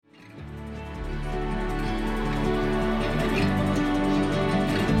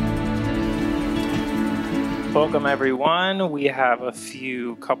Welcome, everyone. We have a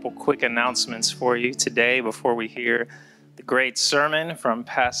couple quick announcements for you today before we hear the great sermon from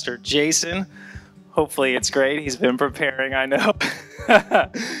Pastor Jason. Hopefully it's great. He's been preparing, I know.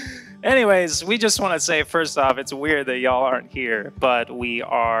 Anyways, we just want to say, first off, it's weird that y'all aren't here, but we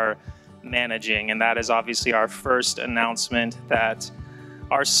are managing, and that is obviously our first announcement that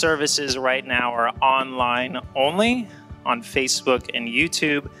our services right now are online only on Facebook and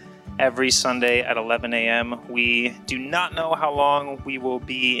YouTube. Every Sunday at 11 a.m. We do not know how long we will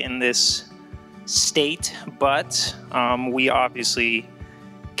be in this state, but we obviously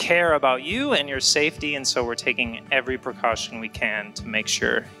care about you and your safety, and so we're taking every precaution we can to make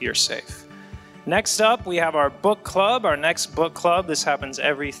sure you're safe. Next up, we have our book club, our next book club. This happens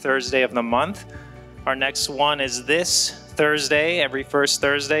every Thursday of the month. Our next one is this Thursday, every first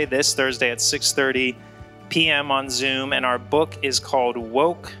Thursday, this Thursday at 6:30 p.m. on Zoom, and our book is called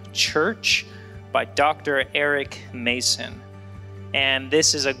Woke Church by Dr. Eric Mason. And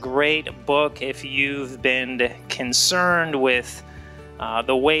this is a great book if you've been concerned with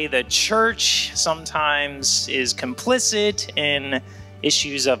the way the church sometimes is complicit in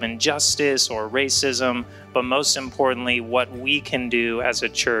issues of injustice or racism, but most importantly, what we can do as a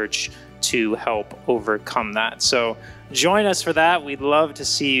church to help overcome that. So join us for that. We'd love to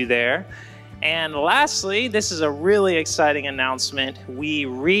see you there. And lastly, this is a really exciting announcement. We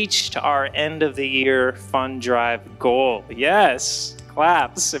reached our end of the year fund drive goal. Yes,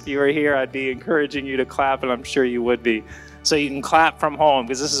 claps. If you were here, I'd be encouraging you to clap, and I'm sure you would be. So you can clap from home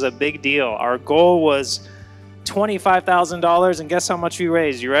because this is a big deal. Our goal was $25,000, and guess how much we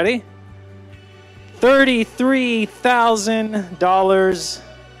raised? You ready? $33,000,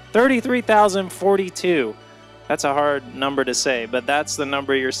 $33,042. That's a hard number to say, but that's the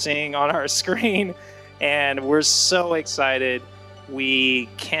number you're seeing on our screen, and we're so excited. We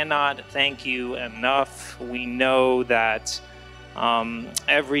cannot thank you enough. We know that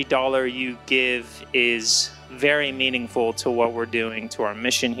every dollar you give is very meaningful to what we're doing, to our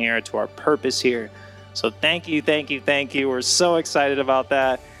mission here, to our purpose here. So thank you, thank you, thank you. We're so excited about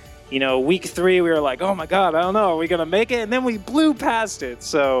that. You know, week 3, we were like, oh my God, I don't know, are we going to make it? And then we blew past it.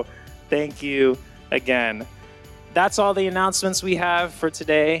 So thank you again. That's all the announcements we have for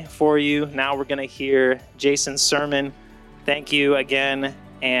today for you. Now we're going to hear Jason's sermon. Thank you again,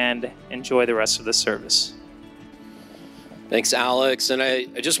 and enjoy the rest of the service. Thanks, Alex. And I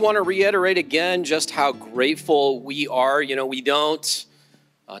just want to reiterate again just how grateful we are. You know, we don't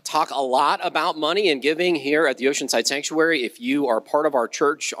talk a lot about money and giving here at the Oceanside Sanctuary. If you are part of our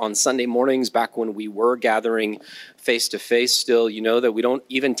church on Sunday mornings, back when we were gathering face-to-face still, you know that we don't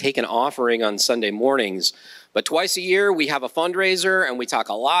even take an offering on Sunday mornings. But twice a year, we have a fundraiser, and we talk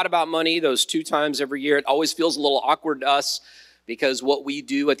a lot about money those 2 times every year. It always feels a little awkward to us because what we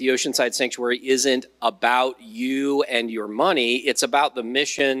do at the Oceanside Sanctuary isn't about you and your money. It's about the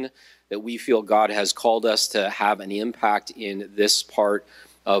mission that we feel God has called us to have an impact in this part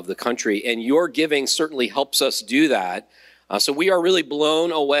of the country. And your giving certainly helps us do that. So we are really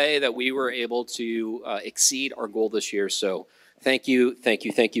blown away that we were able to exceed our goal this year. So thank you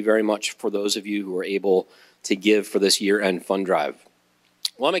very much for those of you who are able to give for this year-end fund drive.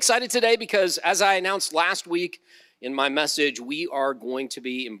 Well, I'm excited today because, as I announced last week in my message, we are going to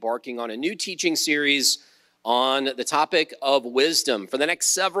be embarking on a new teaching series on the topic of wisdom. For the next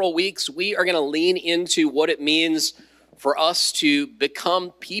several weeks, we are going to lean into what it means for us to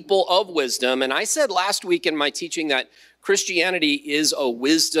become people of wisdom. And I said last week in my teaching that Christianity is a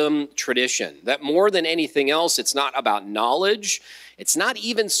wisdom tradition, that more than anything else, it's not about knowledge. It's not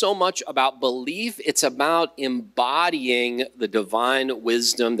even so much about belief. It's about embodying the divine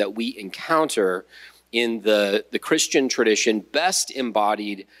wisdom that we encounter in the Christian tradition, best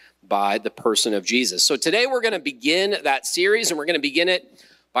embodied by the person of Jesus. So today we're going to begin that series, and we're going to begin it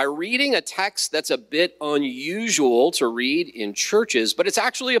by reading a text that's a bit unusual to read in churches, but it's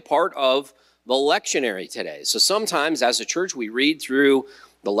actually a part of the lectionary today. So sometimes as a church, we read through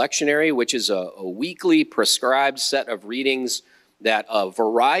the lectionary, which is a weekly prescribed set of readings that a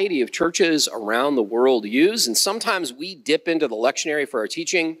variety of churches around the world use. And sometimes we dip into the lectionary for our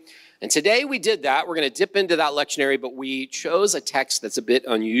teaching. And today we did that. We're going to dip into that lectionary, but we chose a text that's a bit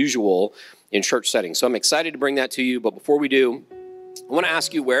unusual in church settings. So I'm excited to bring that to you. But before we do, I want to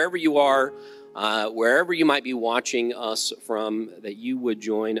ask you, wherever you are, wherever you might be watching us from, that you would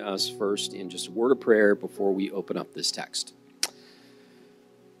join us first in just a word of prayer before we open up this text.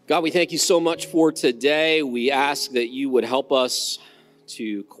 God, we thank you so much for today. We ask that you would help us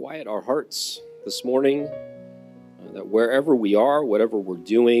to quiet our hearts this morning, that wherever we are, whatever we're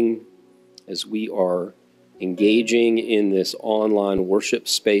doing, as we are engaging in this online worship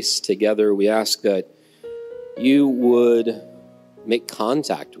space together, we ask that you would make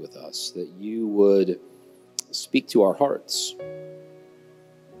contact with us, that you would speak to our hearts,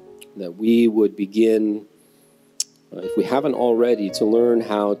 that we would begin, if we haven't already, to learn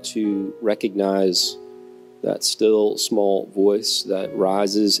how to recognize that still small voice that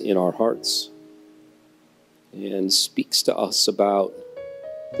rises in our hearts and speaks to us about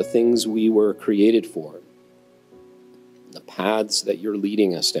the things we were created for, the paths that you're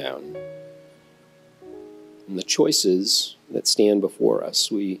leading us down, and the choices that stand before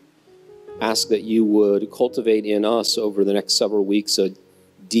us. We ask that you would cultivate in us over the next several weeks a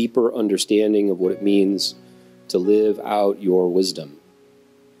deeper understanding of what it means to live out your wisdom,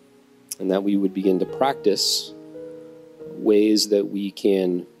 and that we would begin to practice ways that we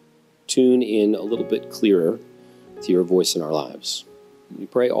can tune in a little bit clearer to your voice in our lives. We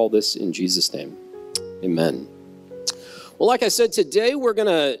pray all this in Jesus' name. Amen. Well, like I said, today we're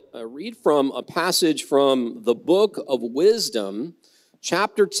going to read from a passage from the book of Wisdom,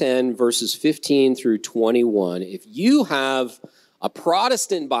 chapter 10, verses 15 through 21. If you have a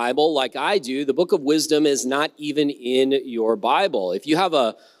Protestant Bible like I do, the book of Wisdom is not even in your Bible. If you have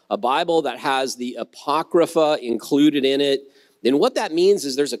a Bible that has the Apocrypha included in it, then what that means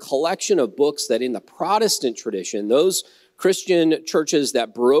is there's a collection of books that in the Protestant tradition, those Christian churches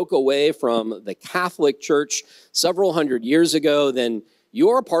that broke away from the Catholic Church several hundred years ago, then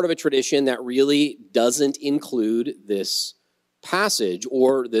you're a part of a tradition that really doesn't include this passage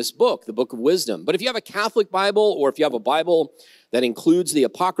or this book, the Book of Wisdom. But if you have a Catholic Bible, or if you have a Bible that includes the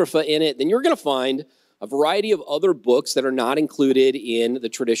Apocrypha in it, then you're going to find a variety of other books that are not included in the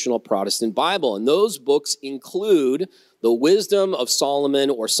traditional Protestant Bible. And those books include the Wisdom of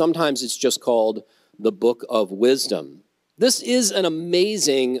Solomon, or sometimes it's just called the Book of Wisdom. This is an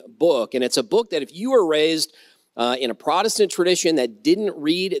amazing book, and it's a book that if you were raised in a Protestant tradition that didn't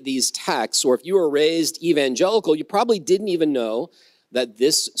read these texts, or if you were raised evangelical, you probably didn't even know that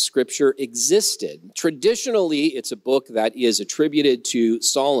this scripture existed. Traditionally, it's a book that is attributed to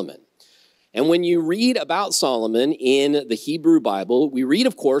Solomon. And when you read about Solomon in the Hebrew Bible, we read,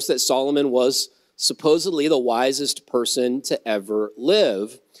 of course, that Solomon was supposedly the wisest person to ever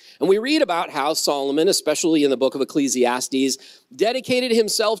live. And we read about how Solomon, especially in the book of Ecclesiastes, dedicated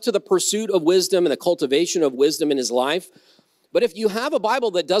himself to the pursuit of wisdom and the cultivation of wisdom in his life. But if you have a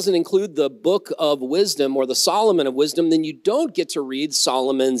Bible that doesn't include the Book of Wisdom or the Solomon of Wisdom, then you don't get to read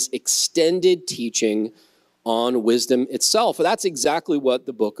Solomon's extended teaching on wisdom itself. And that's exactly what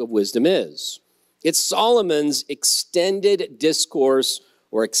the Book of Wisdom is. It's Solomon's extended discourse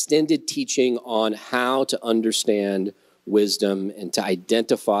or extended teaching on how to understand wisdom and to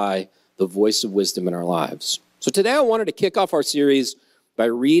identify the voice of wisdom in our lives. So today I wanted to kick off our series by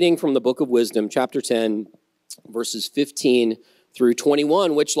reading from the Book of Wisdom, chapter 10, verses 15 through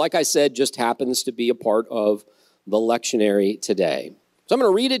 21, which, like I said, just happens to be a part of the lectionary today. So I'm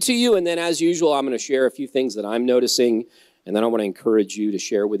going to read it to you, and then as usual, I'm going to share a few things that I'm noticing, and then I want to encourage you to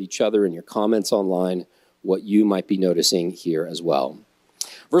share with each other in your comments online what you might be noticing here as well.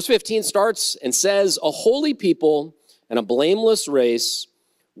 Verse 15 starts and says, "A holy people and a blameless race,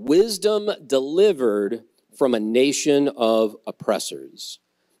 wisdom delivered from a nation of oppressors."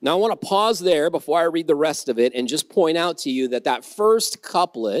 Now, I want to pause there before I read the rest of it and just point out to you that that first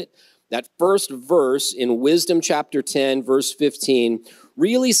couplet, that first verse in Wisdom chapter 10, verse 15,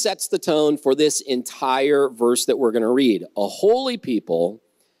 really sets the tone for this entire verse that we're going to read. A holy people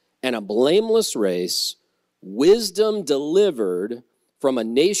and a blameless race, wisdom delivered from a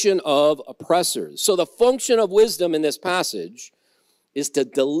nation of oppressors. So the function of wisdom in this passage is to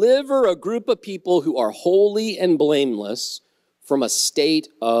deliver a group of people who are holy and blameless from a state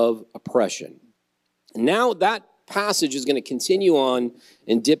of oppression. Now that passage is going to continue on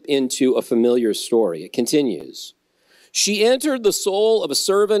and dip into a familiar story. It continues. "She entered the soul of a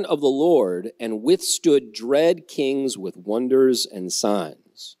servant of the Lord and withstood dread kings with wonders and signs.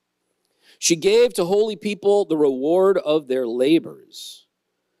 She gave to holy people the reward of their labors.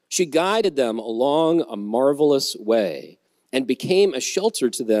 She guided them along a marvelous way and became a shelter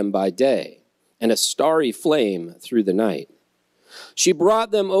to them by day and a starry flame through the night. She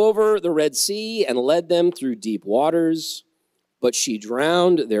brought them over the Red Sea and led them through deep waters, but she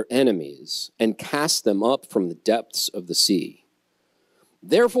drowned their enemies and cast them up from the depths of the sea.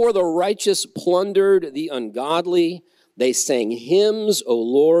 Therefore the righteous plundered the ungodly. They sang hymns, O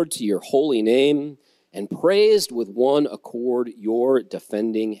Lord, to your holy name, and praised with one accord your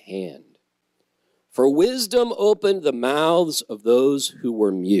defending hand. For wisdom opened the mouths of those who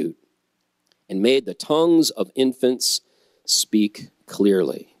were mute and made the tongues of infants speak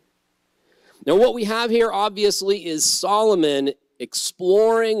clearly." Now what we have here obviously is Solomon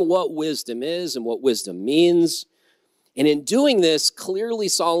exploring what wisdom is and what wisdom means. And in doing this, clearly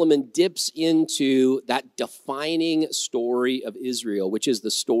Solomon dips into that defining story of Israel, which is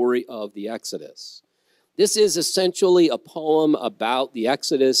the story of the Exodus. This is essentially a poem about the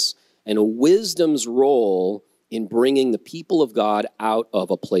Exodus and wisdom's role in bringing the people of God out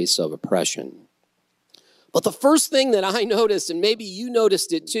of a place of oppression. But the first thing that I noticed, and maybe you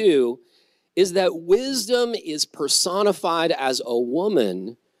noticed it too, is that wisdom is personified as a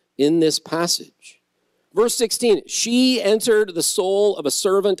woman in this passage. Verse 16, she entered the soul of a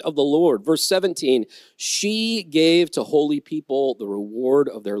servant of the Lord. Verse 17, she gave to holy people the reward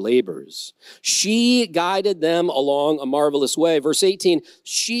of their labors. She guided them along a marvelous way. Verse 18,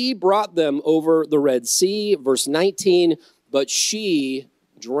 she brought them over the Red Sea. Verse 19, but she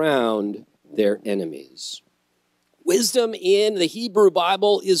drowned their enemies. Wisdom in the Hebrew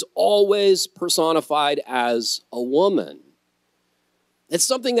Bible is always personified as a woman. It's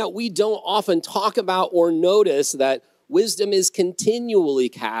something that we don't often talk about or notice, that wisdom is continually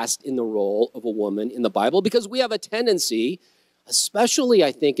cast in the role of a woman in the Bible, because we have a tendency, especially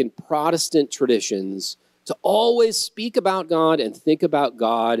I think in Protestant traditions, to always speak about God and think about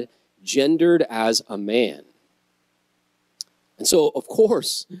God gendered as a man. And so, of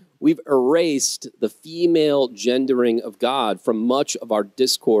course, we've erased the female gendering of God from much of our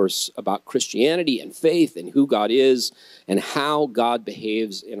discourse about Christianity and faith and who God is and how God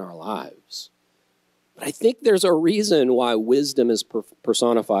behaves in our lives. But I think there's a reason why wisdom is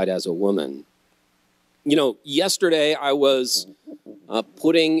personified as a woman. You know, yesterday I was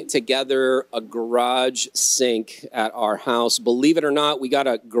putting together a garage sink at our house. Believe it or not, we got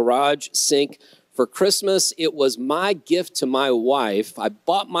a garage sink for Christmas. It was my gift to my wife. I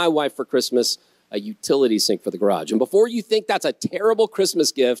bought my wife for Christmas a utility sink for the garage. And before you think that's a terrible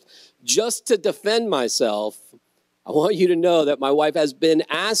Christmas gift, just to defend myself, I want you to know that my wife has been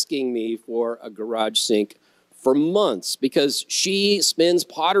asking me for a garage sink for months because she spins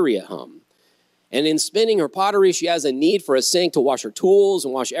pottery at home. And in spinning her pottery, she has a need for a sink to wash her tools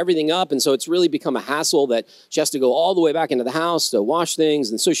and wash everything up. And so it's really become a hassle that she has to go all the way back into the house to wash things.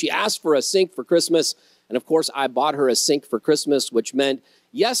 And so she asked for a sink for Christmas. And of course, I bought her a sink for Christmas, which meant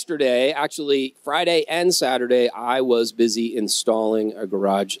yesterday, actually Friday and Saturday, I was busy installing a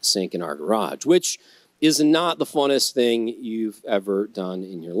garage sink in our garage, which is not the funnest thing you've ever done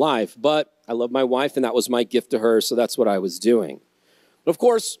in your life. But I love my wife, and that was my gift to her, so that's what I was doing. But of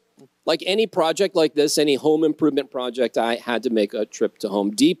course, like any project like this, any home improvement project, I had to make a trip to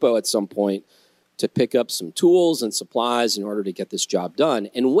Home Depot at some point to pick up some tools and supplies in order to get this job done.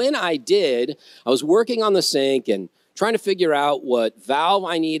 And when I did, I was working on the sink and trying to figure out what valve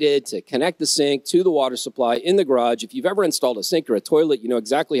I needed to connect the sink to the water supply in the garage. If you've ever installed a sink or a toilet, you know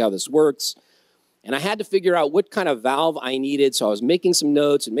exactly how this works. And I had to figure out what kind of valve I needed, so I was making some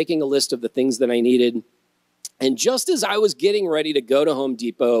notes and making a list of the things that I needed. And just as I was getting ready to go to Home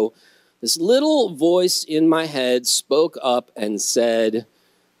Depot, this little voice in my head spoke up and said,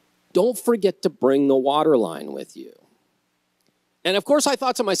 "Don't forget to bring the water line with you." And of course I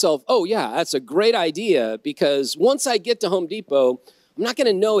thought to myself, oh yeah, that's a great idea, because once I get to Home Depot, I'm not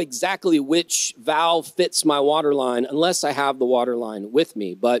gonna know exactly which valve fits my water line unless I have the water line with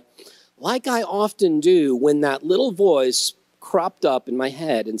me. But like I often do, when that little voice cropped up in my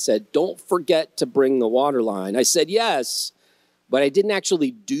head and said, "Don't forget to bring the water line," I said yes, but I didn't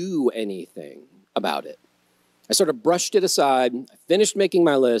actually do anything about it. I sort of brushed it aside. I finished making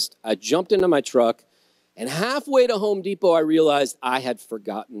my list. I jumped into my truck, and halfway to Home Depot, I realized I had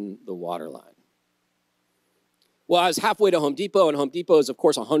forgotten the water line. Well, I was halfway to Home Depot, and Home Depot is, of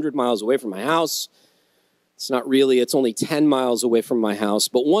course, 100 miles away from my house. It's not really, it's only 10 miles away from my house.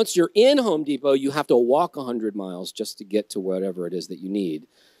 But once you're in Home Depot, you have to walk 100 miles just to get to whatever it is that you need.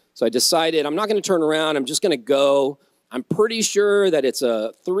 So I decided I'm not going to turn around. I'm just going to go. I'm pretty sure that it's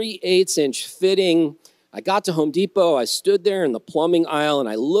a 3/8-inch fitting. I got to Home Depot. I stood there in the plumbing aisle, and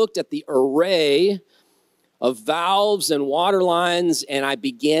I looked at the array of valves and water lines, and I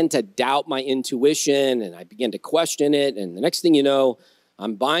began to doubt my intuition, and I began to question it. And the next thing you know,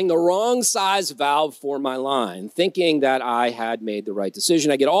 I'm buying the wrong size valve for my line, thinking that I had made the right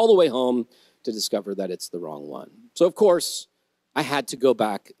decision. I get all the way home to discover that it's the wrong one. So, of course, I had to go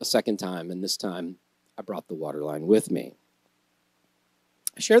back a second time, and this time I brought the water line with me.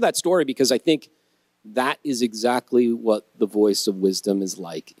 I share that story because I think that is exactly what the voice of wisdom is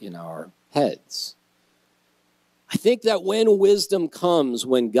like in our heads. I think that when wisdom comes,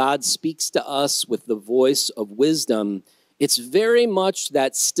 when God speaks to us with the voice of wisdom, it's very much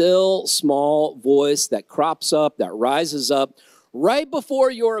that still small voice that crops up, that rises up right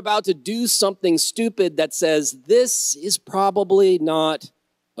before you're about to do something stupid that says, this is probably not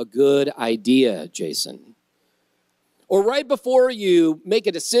a good idea, Jason. Or right before you make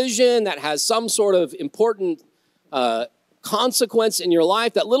a decision that has some sort of important consequence in your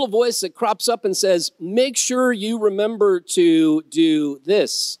life, that little voice that crops up and says, make sure you remember to do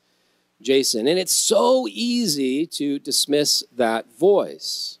this, Jason. And it's so easy to dismiss that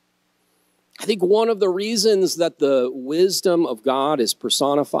voice. I think one of the reasons that the wisdom of God is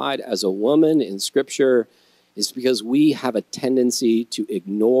personified as a woman in Scripture is because we have a tendency to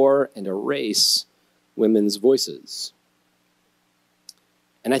ignore and erase women's voices.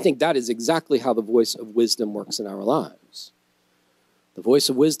 And I think that is exactly how the voice of wisdom works in our lives. The voice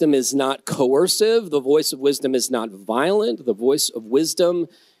of wisdom is not coercive. The voice of wisdom is not violent. The voice of wisdom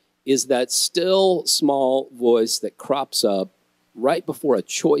is that still small voice that crops up right before a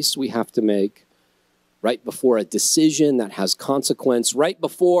choice we have to make, right before a decision that has consequence, right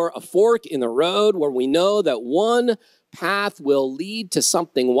before a fork in the road where we know that one path will lead to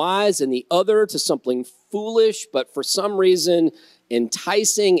something wise and the other to something foolish, but for some reason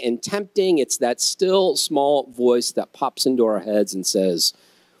enticing and tempting. It's that still small voice that pops into our heads and says,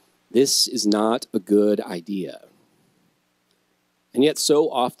 this is not a good idea. And yet so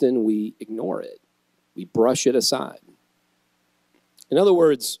often we ignore it. We brush it aside. In other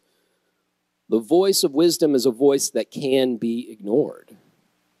words, the voice of wisdom is a voice that can be ignored.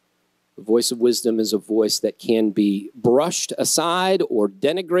 The voice of wisdom is a voice that can be brushed aside or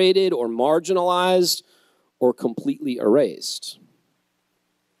denigrated or marginalized or completely erased.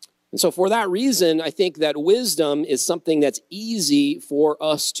 And so for that reason, I think that wisdom is something that's easy for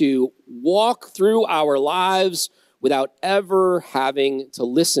us to walk through our lives without ever having to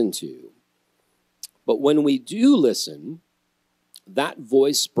listen to. But when we do listen, that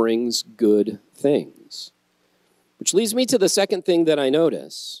voice brings good things. Which leads me to the second thing that I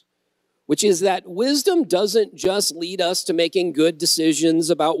notice, which is that wisdom doesn't just lead us to making good decisions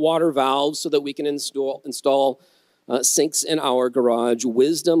about water valves so that we can install sinks in our garage.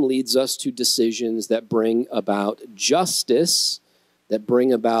 Wisdom leads us to decisions that bring about justice, that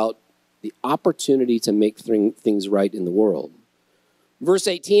bring about the opportunity to make things right in the world. Verse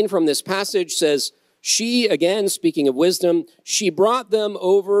 18 from this passage says, she, again, speaking of wisdom, she brought them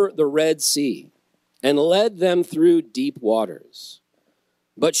over the Red Sea and led them through deep waters.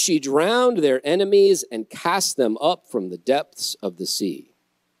 But she drowned their enemies and cast them up from the depths of the sea.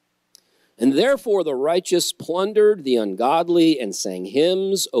 And therefore the righteous plundered the ungodly and sang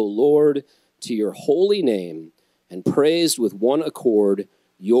hymns, O Lord, to your holy name, and praised with one accord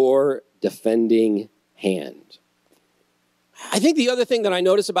your defending hand. I think the other thing that I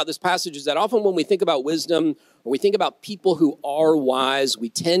notice about this passage is that often when we think about wisdom or we think about people who are wise, we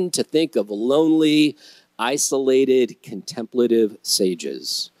tend to think of lonely, isolated, contemplative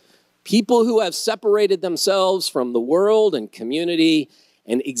sages. People who have separated themselves from the world and community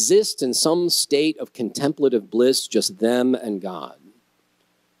and exist in some state of contemplative bliss, just them and God.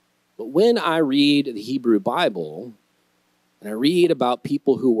 But when I read the Hebrew Bible, and I read about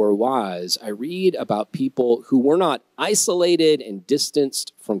people who were wise, I read about people who were not isolated and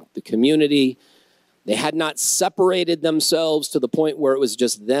distanced from the community. They had not separated themselves to the point where it was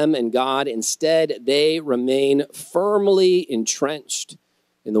just them and God. Instead, they remain firmly entrenched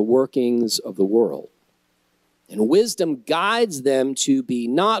in the workings of the world. And wisdom guides them to be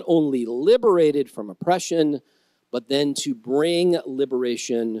not only liberated from oppression, but then to bring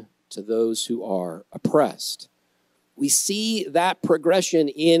liberation to those who are oppressed. We see that progression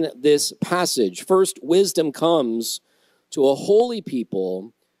in this passage. First, wisdom comes to a holy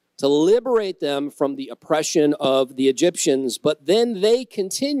people to liberate them from the oppression of the Egyptians, but then they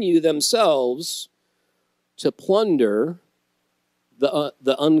continue themselves to plunder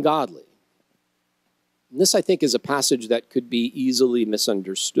the ungodly. And this, I think, is a passage that could be easily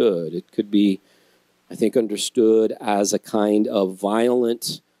misunderstood. It could be, I think, understood as a kind of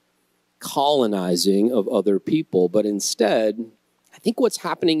violent colonizing of other people. But instead, I think what's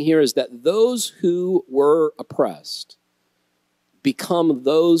happening here is that those who were oppressed become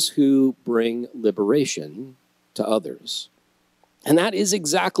those who bring liberation to others. And that is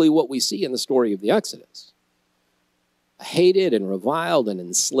exactly what we see in the story of the Exodus. A hated and reviled and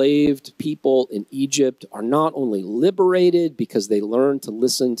enslaved people in Egypt are not only liberated because they learn to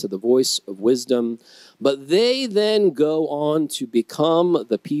listen to the voice of wisdom, but they then go on to become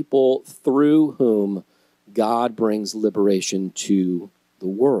the people through whom God brings liberation to the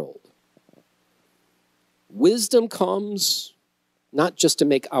world. Wisdom comes not just to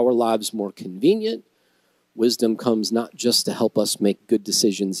make our lives more convenient. Wisdom comes not just to help us make good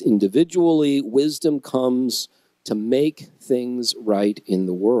decisions individually. Wisdom comes to make things right in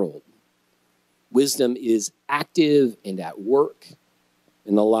the world. Wisdom is active and at work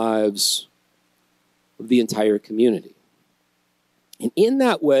in the lives of the entire community. And in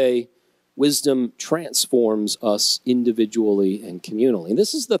that way, wisdom transforms us individually and communally. And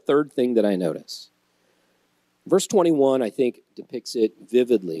this is the third thing that I notice. Verse 21, I think, depicts it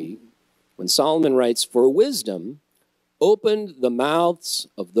vividly when Solomon writes, "For wisdom opened the mouths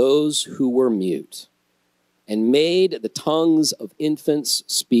of those who were mute and made the tongues of infants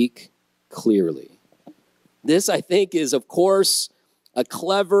speak clearly." This, I think, is, of course, a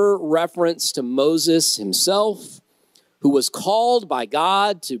clever reference to Moses himself, who was called by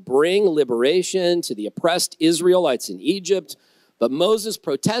God to bring liberation to the oppressed Israelites in Egypt. But Moses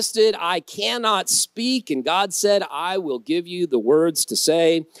protested, "I cannot speak." And God said, "I will give you the words to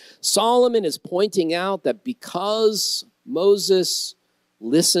say." Solomon is pointing out that because Moses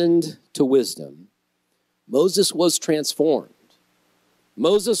listened to wisdom, Moses was transformed.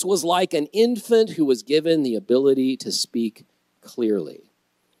 Moses was like an infant who was given the ability to speak clearly.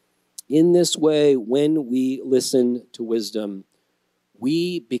 In this way, when we listen to wisdom,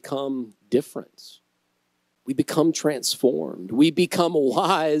 we become different. We become transformed. We become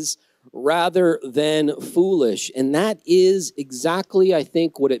wise rather than foolish. And that is exactly, I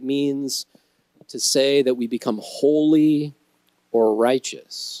think, what it means to say that we become holy or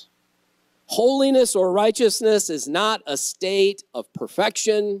righteous. Holiness or righteousness is not a state of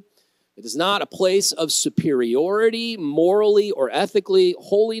perfection. It is not a place of superiority, morally or ethically.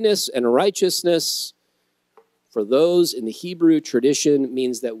 Holiness and righteousness, for those in the Hebrew tradition,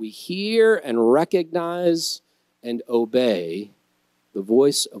 means that we hear and recognize and obey the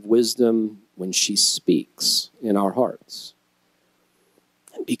voice of wisdom when she speaks in our hearts.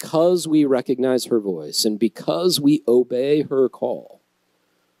 And because we recognize her voice and because we obey her call,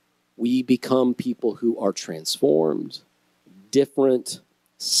 we become people who are transformed, different,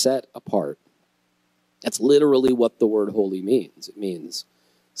 set apart. That's literally what the word holy means. It means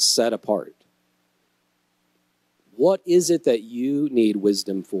set apart. What is it that you need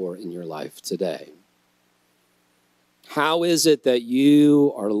wisdom for in your life today? How is it that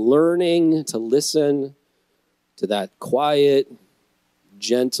you are learning to listen to that quiet,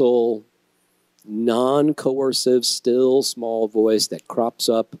 gentle, non-coercive, still, small voice that crops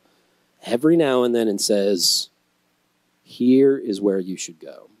up every now and then and says, "Here is where you should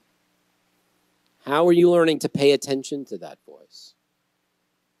go"? How are you learning to pay attention to that voice?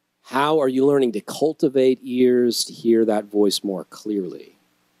 How are you learning to cultivate ears to hear that voice more clearly?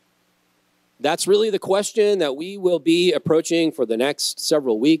 That's really the question that we will be approaching for the next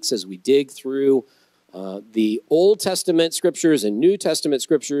several weeks as we dig through the Old Testament scriptures and New Testament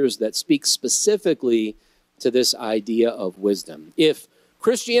scriptures that speak specifically to this idea of wisdom. If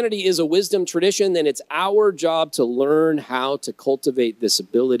Christianity is a wisdom tradition, then it's our job to learn how to cultivate this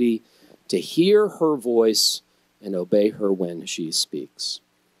ability to hear her voice and obey her when she speaks.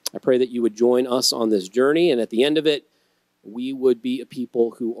 I pray that you would join us on this journey, and at the end of it, we would be a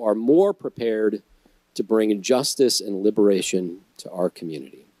people who are more prepared to bring justice and liberation to our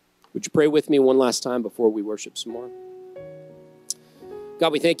community. Would you pray with me one last time before we worship some more?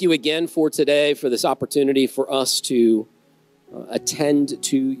 God, we thank you again for today, for this opportunity for us to attend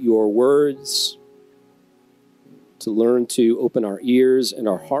to your words, to learn to open our ears and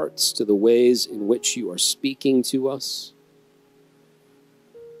our hearts to the ways in which you are speaking to us.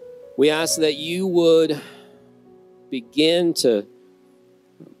 We ask that you would begin to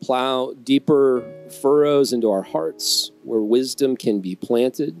plow deeper furrows into our hearts where wisdom can be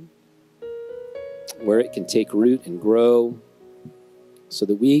planted, where it can take root and grow, so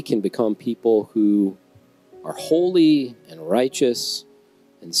that we can become people who are holy and righteous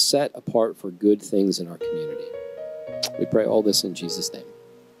and set apart for good things in our community. We pray all this in Jesus' name.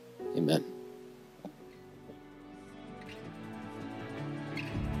 Amen.